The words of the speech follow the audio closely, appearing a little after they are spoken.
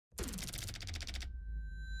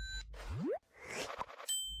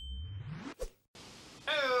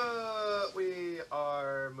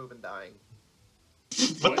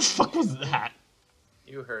What the fuck was that?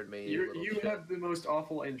 You heard me. You have the most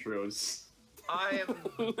awful intros. I am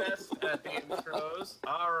the best at the intros.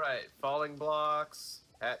 Alright, falling blocks,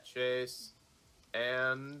 hat chase,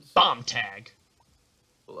 and Bomb tag.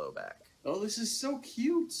 blowback. Oh, this is so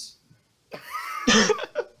cute.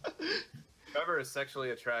 Trevor is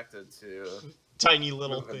sexually attracted to Tiny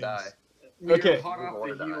little move and things. die. We Okay. are hot Move off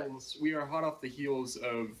or the die. heels. We are hot off the heels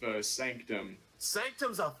of Sanctum.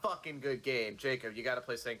 Sanctum's a fucking good game. Jacob, you gotta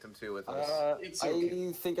play Sanctum 2 with us. It's okay.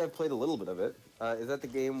 I think I've played a little bit of it. Is that the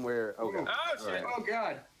game where... Oh, God. Oh, shit. Alright. Oh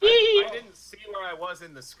God. I didn't see where I was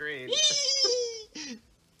in the screen.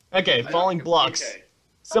 Okay, falling blocks. Okay.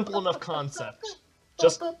 Simple enough concept.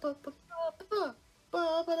 Just Our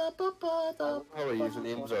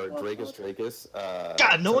usernames are Drakus.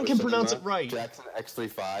 God, no one can Toshima, pronounce it right. Jackson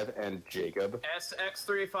X35 and Jacob.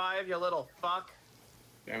 SX35, you little fuck.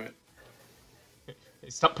 Damn it. Hey,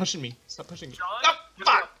 stop pushing me. Stop pushing me. John, Oh, you're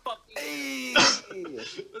fuck! gonna fucking...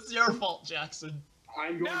 This is your fault, Jackson.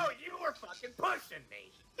 I'm going. No, you were fucking pushing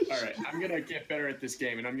me. All right. I'm gonna get better at this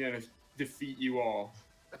game, and I'm gonna defeat you all.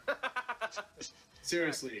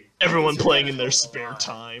 Seriously. Everyone playing in their spare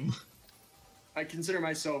time. I consider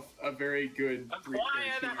myself a very good Acquire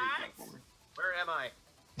the hats. platformer. Where am I?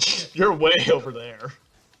 You're way over there.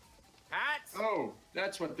 Hats? Oh,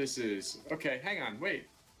 that's what this is. Okay, hang on, wait.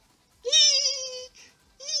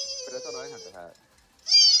 But I thought I had the hat.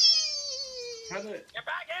 How the Get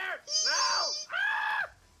back here! No! Ah!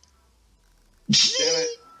 damn it?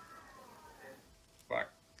 Fuck.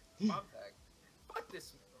 Bomb tag.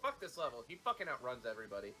 Fuck this level. He fucking outruns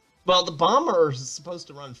everybody. Well, the bomber is supposed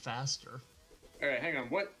to run faster. All right, hang on.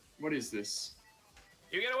 What is this?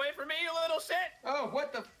 You get away from me, you little shit! Oh,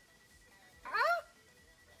 what the?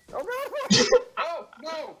 Oh, no! Oh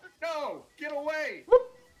no! No! Get away!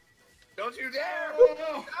 Don't you dare! Oh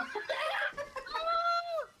no!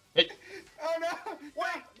 Hey, Oh no!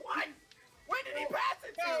 Wait, what? When did he pass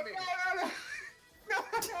it No! to me? No!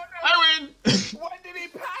 I win! When did he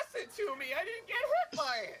pass it to me? I didn't get hit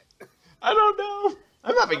by it. I don't know.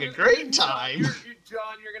 I'm having a great time.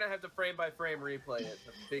 John, you're gonna have to frame by frame replay it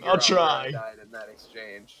to figure I'll out try. where I died in that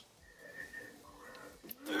exchange.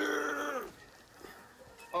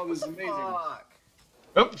 Oh, this is amazing. Fuck.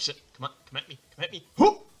 Oh, shit. Come on. Come at me. Come at me.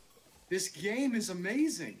 Whoop! This game is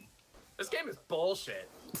amazing. This game is bullshit.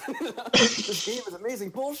 This game is amazing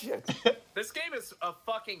bullshit. This game is a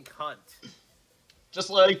fucking cunt. Just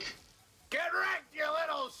like... Get wrecked, you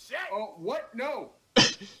little shit! Oh, what? No!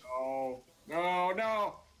 Oh,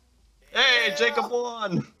 no! Hey, Jacob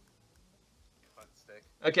won! Cunt stick.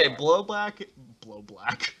 Okay, blow black. Blow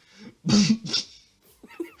black.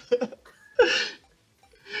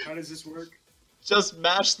 How does this work? Just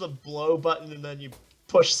mash the blow button and then you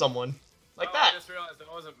push someone. Like Oh, that. I just realized I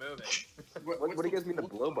wasn't moving. What do you guys mean the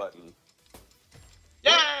blow button?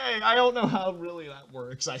 Yay! I don't know how really that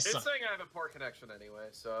works. I It's suck. saying I have a poor connection anyway,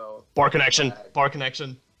 so... Bar connection. Bar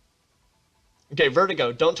connection. Okay,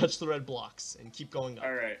 vertigo. Don't touch the red blocks and keep going up.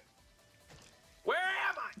 All right. Where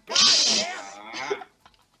am I? God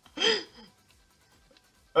damn it!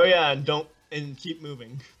 Oh yeah, and keep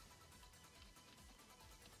moving.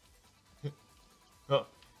 Oh,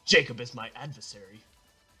 Jacob is my adversary.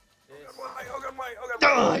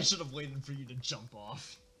 Oh, I should have waited for you to jump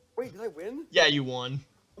off. Wait, did I win? Yeah, you won.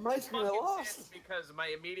 On my screen, I Fucking lost. pissed because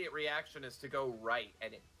my immediate reaction is to go right,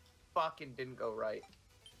 and it fucking didn't go right.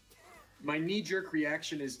 My knee-jerk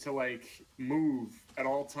reaction is to like move at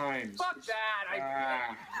all times. Fuck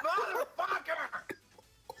that! Motherfucker!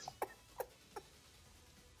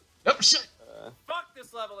 Oh shit! Fuck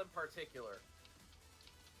this level in particular.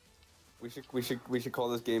 We should call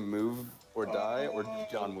this game Move or Die, or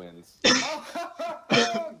John wins.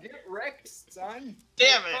 Oh, get wrecked, son.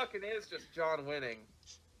 Damn It it! fucking is just John winning.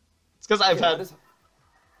 It's because I've Yeah, had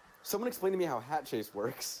Someone explain to me how hat chase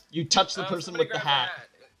works. you touch the Oh, person somebody with the grab hat.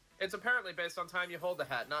 It's apparently based on time you hold the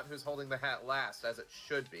hat, not who's holding the hat last, as it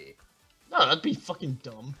should be. No, that'd be fucking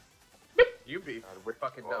dumb. You'd be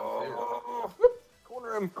fucking dumb too. Oh,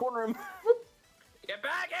 corner him, corner him. Get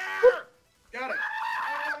back here! Got it.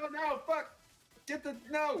 Oh no! Fuck! Get the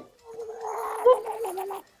no!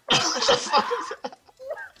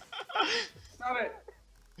 Stop it!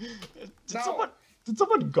 Did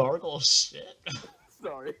someone gargle shit?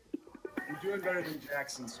 Sorry. You're doing better than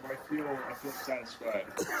Jackson, so I feel satisfied.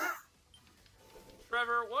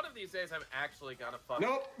 Trevor, one of these days I'm actually gonna fuck.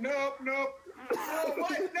 Nope! No! What?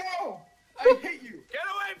 No! I hate you! Get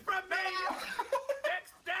away from me! Dick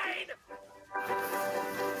stain!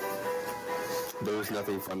 There's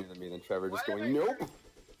nothing funnier than me than Trevor just Why going, did I- nope.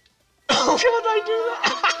 How can I do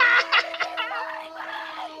that?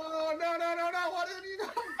 Oh no! What did you do?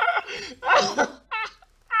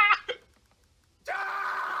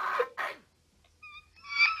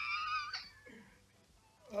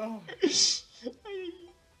 Oh,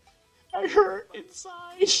 I hurt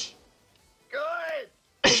inside. Good!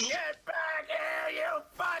 Get back here, you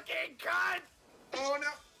fucking cunt! oh no,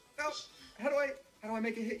 no. How do I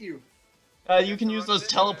make it hit you? You can use those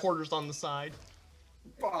teleporters on the side.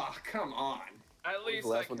 Oh, come on. At least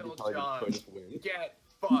The I last one killed probably John. didn't win. Get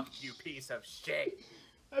fucked, you piece of shit.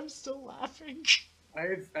 I'm still laughing.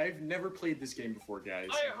 I've never played this game before, guys.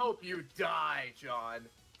 I hope you die, John.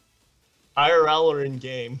 IRL or in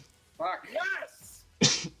game. Fuck. Yes!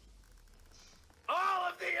 All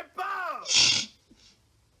of the above!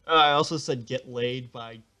 I also said get laid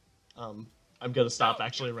by. I'm gonna stop No,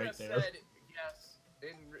 actually you right just there. Said yes,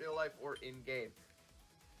 in real life or in game.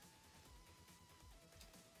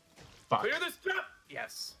 Fuck. Clear this jump!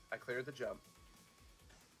 Yes, I cleared the jump.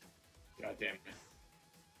 God damn it.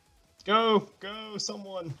 Go,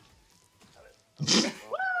 someone. Woo!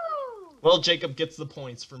 Well, Jacob gets the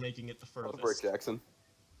points for making it the Over it, furthest. Jackson.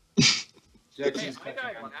 Hey, Jackson's I died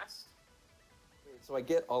catching on. last. So I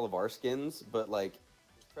get all of our skins, but like,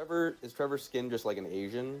 is Trevor's skin just like an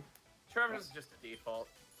Asian? Trevor's just a default.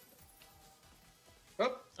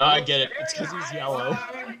 Oh, I get it. It's because he's yellow. Woo!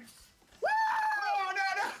 oh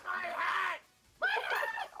no, no. My hat!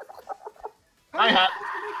 Hi hat.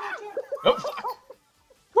 Oh, fuck.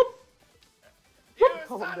 Whoop. You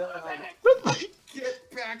Calm son of a down. bitch! Whoop.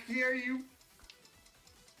 Get back here, you.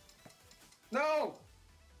 No.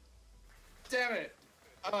 Damn it.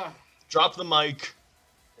 Drop the mic.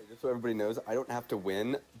 Hey, just so everybody knows, I don't have to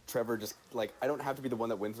win. Trevor just like I don't have to be the one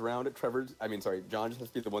that wins the round. John just has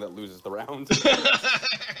to be the one that loses the round.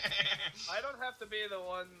 I don't have to be the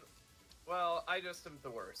one. Well, I just am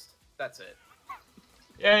the worst. That's it.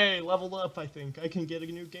 Yay, leveled up, I think. I can get a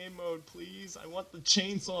new game mode, please. I want the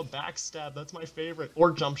chainsaw backstab. That's my favorite.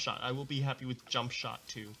 Or jump shot. I will be happy with jump shot,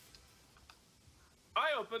 too. I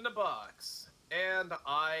opened the box, and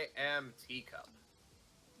I am Teacup.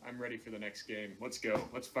 I'm ready for the next game. Let's go.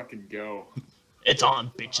 Let's fucking go. It's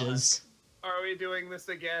on, bitches. Are we doing this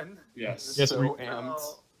again? Yes. Yes, so we-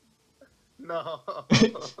 amped. No.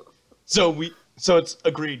 So it's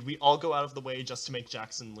agreed. We all go out of the way just to make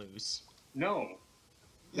Jackson lose. No.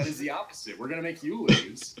 That is the opposite. We're gonna make you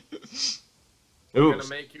lose. I'm Ooh. gonna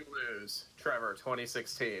make you lose. Trevor,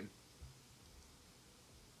 2016.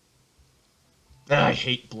 I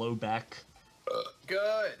hate blowback.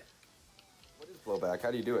 Good. What is blowback?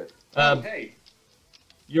 How do you do it? Hey.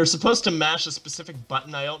 You're supposed to mash a specific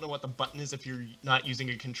button. I don't know what the button is if you're not using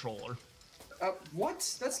a controller.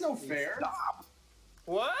 What? That's no fair.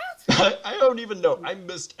 What? I don't even know. I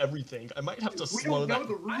missed everything. I might have to We slow don't know that.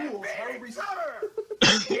 the rules. How are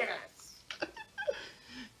we? Yes.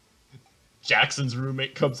 Jackson's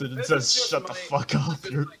roommate comes in and This says, is just "Shut the my- fuck up." this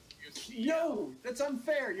is You're... my excuse. No, that's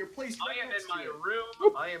unfair. You're placed I right am next in my to it.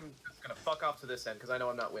 room. I am just gonna fuck off to this end because I know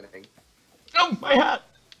I'm not winning. Oh, my hat!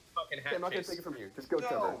 Fucking hat Hey, I'm not gonna chase. take it from you. Just go,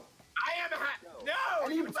 Trevor. No. I am a hat. No. No, I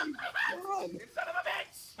you need son to- of a bitch! Run. You son of a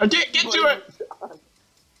bitch! I can't get to it!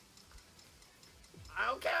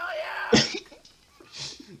 I'll kill you!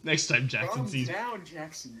 Next time Jackson Calm sees down,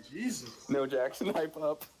 Jackson. Jesus. No, Jackson, hype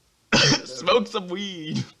up. smoke some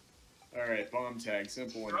weed. All right, bomb tag,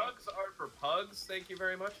 simple enough. Drugs are for pugs. Thank you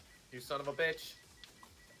very much. You son of a bitch.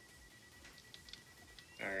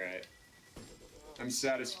 All right. I'm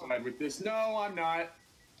satisfied with this. No, I'm not.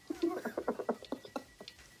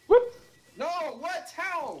 Whoop. No, what?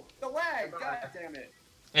 How? The lag. God damn it.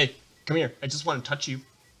 Hey, come here. I just want to touch you.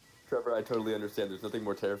 Trevor, I totally understand. There's nothing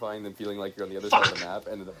more terrifying than feeling like you're on the other side of the map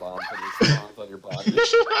and then the bomb suddenly spawns on your body.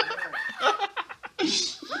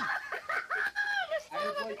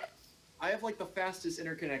 I have like the fastest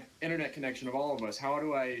internet connection of all of us. How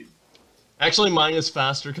do I? Actually, mine is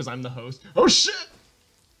faster because I'm the host. Oh shit!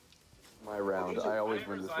 My round. I always I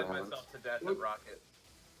win this resigned round. myself to death at Rocket.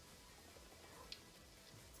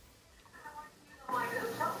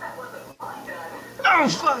 Oh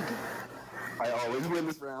fuck! I always win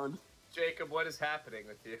this round. Jacob, what is happening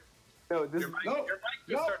with you? No, this Your mic, No, your mic just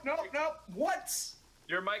no, starts. no, no. What?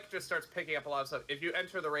 Your mic just starts picking up a lot of stuff. If you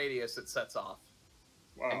enter the radius, it sets off,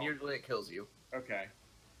 Wow. and usually it kills you. Okay.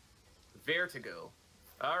 Vertigo.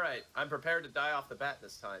 All right, I'm prepared to die off the bat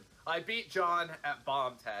this time. I beat John at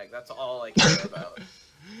bomb tag. That's all I care about.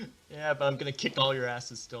 Yeah, but I'm gonna kick all your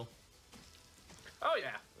asses still. Oh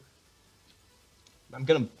yeah. I'm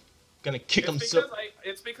gonna kick them so.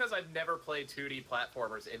 It's because I've never played 2D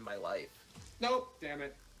platformers in my life. Nope. Damn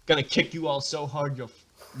it. Gonna kick you all so hard your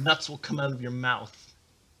nuts will come out of your mouth.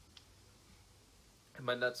 And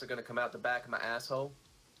my nuts are gonna come out the back of my asshole.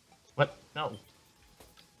 What? No.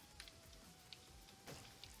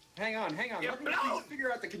 Hang on. Yeah, Let me no! please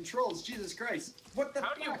figure out the controls. Jesus Christ. What the How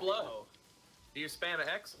fuck? do you blow? Do you spam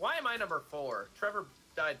X? Why am I number 4? Trevor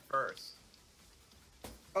died first.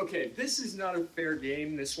 Okay, this is not a fair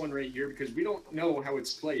game, this one right here, because we don't know how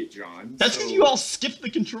it's played, John. That's because you all skipped the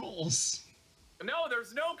controls. No,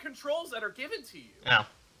 there's no controls that are given to you. Oh.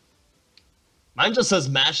 Mine just says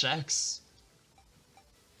mash X.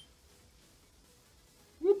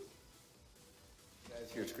 Whoop. You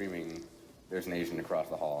guys hear screaming, there's an Asian across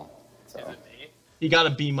the hall. So. Is it me? You got a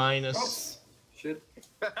B minus. Oops. Shit.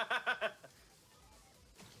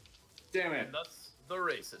 Damn it. And thus, the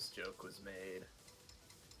racist joke was made.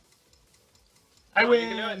 I Oh, you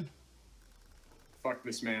can do win. Fuck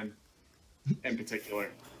this man. In particular.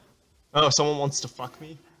 Oh, someone wants to fuck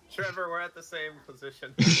me? Trevor, we're at the same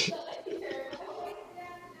position.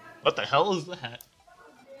 What the hell is that?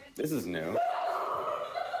 This is new.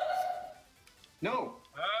 No!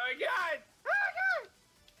 Oh, God!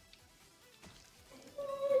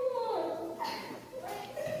 Oh, God!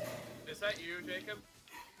 Is that you, Jacob?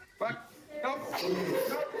 Fuck! Nope!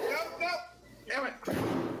 Nope! Damn it!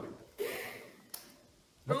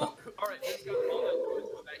 Who? Alright, just go. Hold on.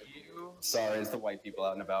 Is that you? Sorry, it's the white people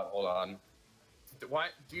out and about. Hold on. Why?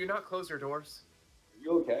 Do you not close your doors? Are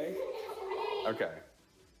you okay? Okay.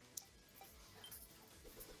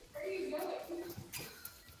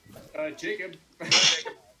 Jacob.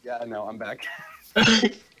 Yeah, no, I'm back. Get back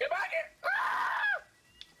here! Ah!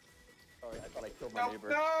 Sorry, I thought I killed my No! neighbor.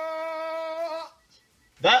 No!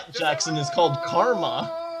 That, Jackson, is called karma.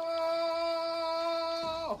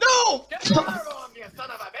 No! Get the arm on, you son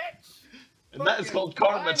of a bitch! And that is called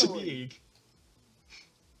karma to me.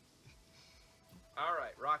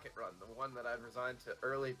 Alright, Rocket Run, the one that I've resigned to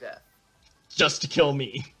early death. Just to kill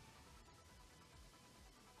me.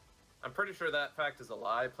 I'm pretty sure that fact is a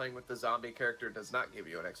lie. Playing with the zombie character does not give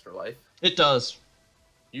you an extra life. It does.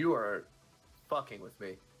 You are fucking with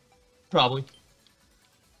me. Probably.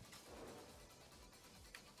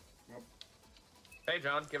 Hey,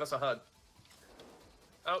 John, give us a hug.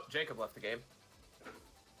 Oh, Jacob left the game.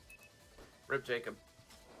 Rip Jacob.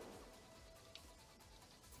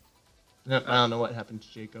 No, I don't know what happened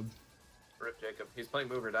to Jacob. Rip Jacob. He's playing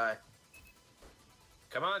Move or Die.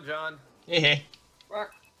 Come on, John. Hey.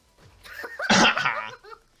 Fuck.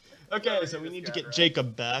 Okay, Oh, so you we just need to got get right.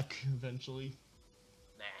 Jacob back eventually.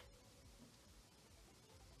 Nah.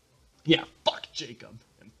 Yeah, fuck Jacob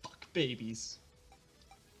and fuck babies.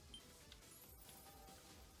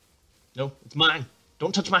 No, it's mine.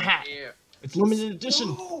 Don't touch my hat. Yeah. It's limited edition.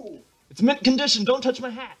 No! It's mint condition. Don't touch my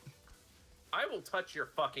hat. I will touch your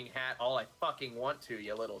fucking hat all I fucking want to,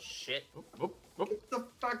 you little shit. Oop, oop, oop. Get the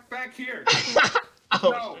fuck back here! Oh,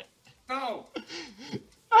 No! shit.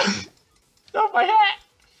 No! Not my hat.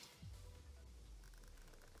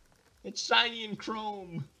 It's shiny and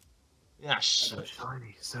chrome. Yeah, shit.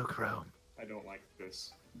 shiny, so chrome. I don't like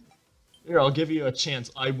this. Here, I'll give you a chance.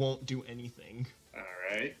 I won't do anything.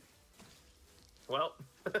 Alright. Well,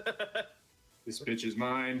 This bitch is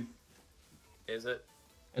mine. is it?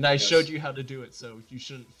 And I Yes. showed you how to do it, so you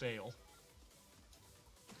shouldn't fail.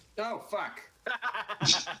 Oh, fuck.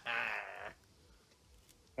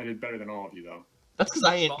 I did better than all of you, though. That's because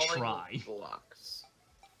I ain't Falling try. blocks.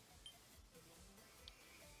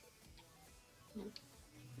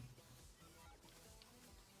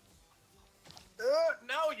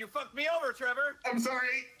 No, you fucked me over, Trevor. I'm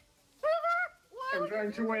sorry! I'm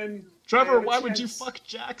trying to win. I Trevor, have a why would you chance. fuck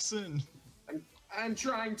Jackson? I'm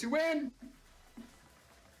trying to win!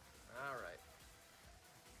 All right.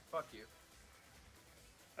 Fuck you.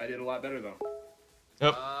 I did a lot better, though.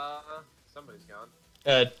 Somebody's gone.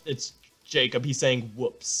 It's Jacob. He's saying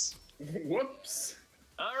whoops. Whoops!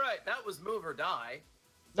 All right, that was Move or Die.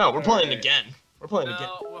 No, we're playing Alright. again. We're playing again.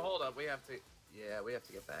 No, well, hold up. We have to. Yeah, we have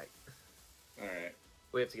to get back. Alright.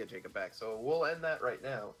 We have to get Jacob back. So we'll end that right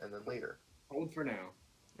now, and then later. Hold for now.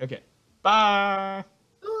 Okay. Bye.